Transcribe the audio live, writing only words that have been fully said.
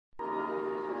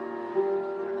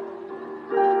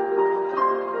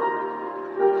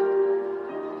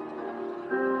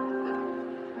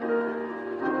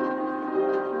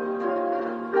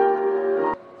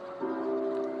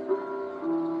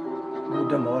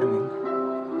morning,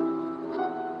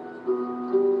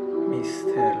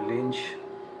 Mr. Lynch.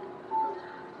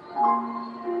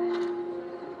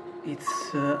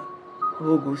 It's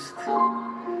August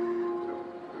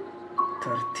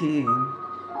 13,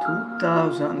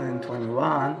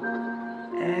 2021,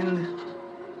 and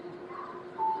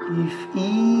if he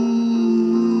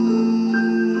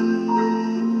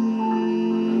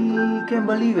can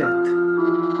believe it,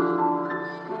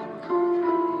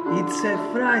 it's a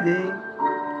Friday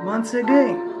once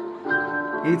again.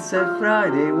 It's a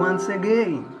Friday once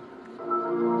again.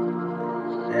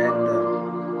 And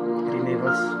in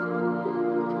Naples,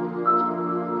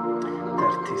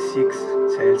 36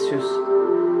 Celsius,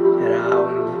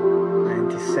 around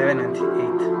 97,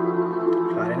 98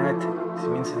 Fahrenheit. This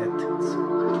means that it's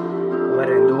over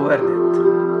and over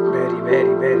that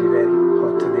very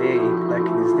hot day, like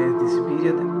in this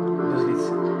period, because it's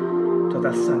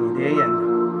total sunny day. And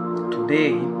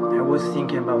today I was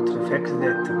thinking about the fact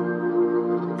that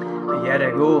a year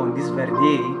ago on this very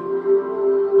day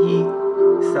he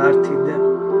started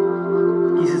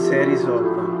his series of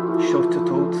short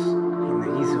thoughts in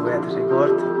his weather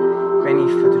report. Even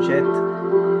if to get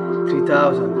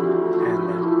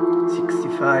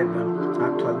 3065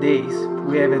 actual days,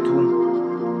 we have to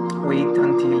wait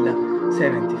until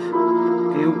 70th,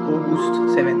 August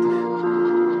 70th.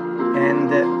 And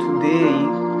today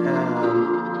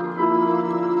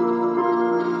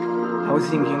I was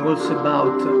thinking also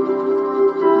about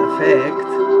the fact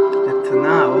that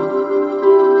now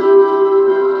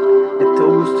that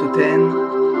August 10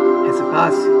 has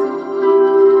passed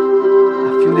a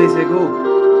few days ago,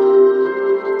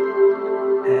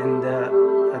 and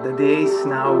the days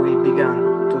now will begin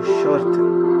to shorten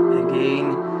again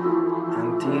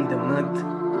until the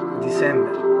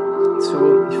mid-December, so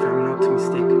if I'm not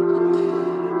mistaken.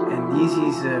 And this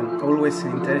is always an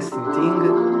interesting thing,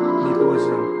 because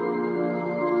on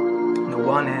the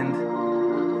one hand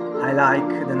I like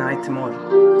the night more.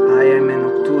 I am a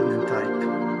nocturne type,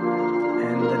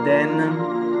 and then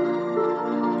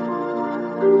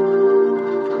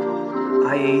I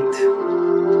hate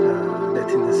that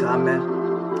in the summer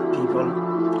people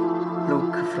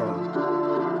look from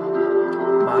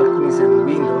balconies and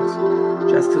windows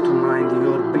just to mind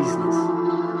your business,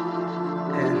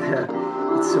 and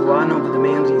it's one of the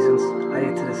main reasons I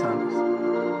hate the summers.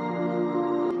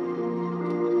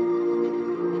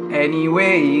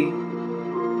 Anyway,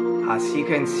 as you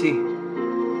can see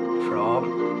from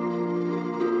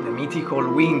the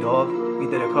mythical window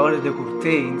with the colored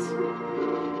curtains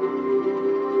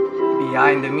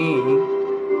behind me,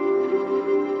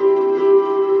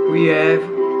 we have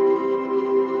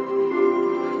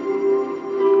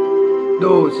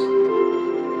those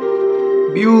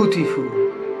beautiful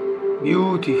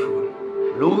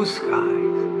blue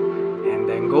skies and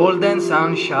then golden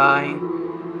sunshine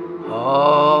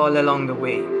all along the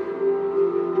way.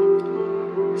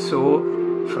 So,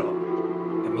 from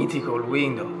the mythical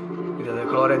window with the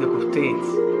colored curtains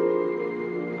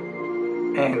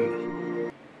and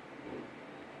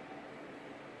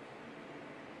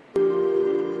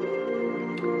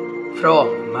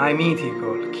from my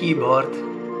mythical keyboard,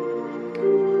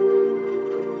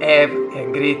 have a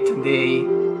great day,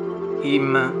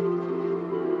 him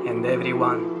and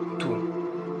everyone too.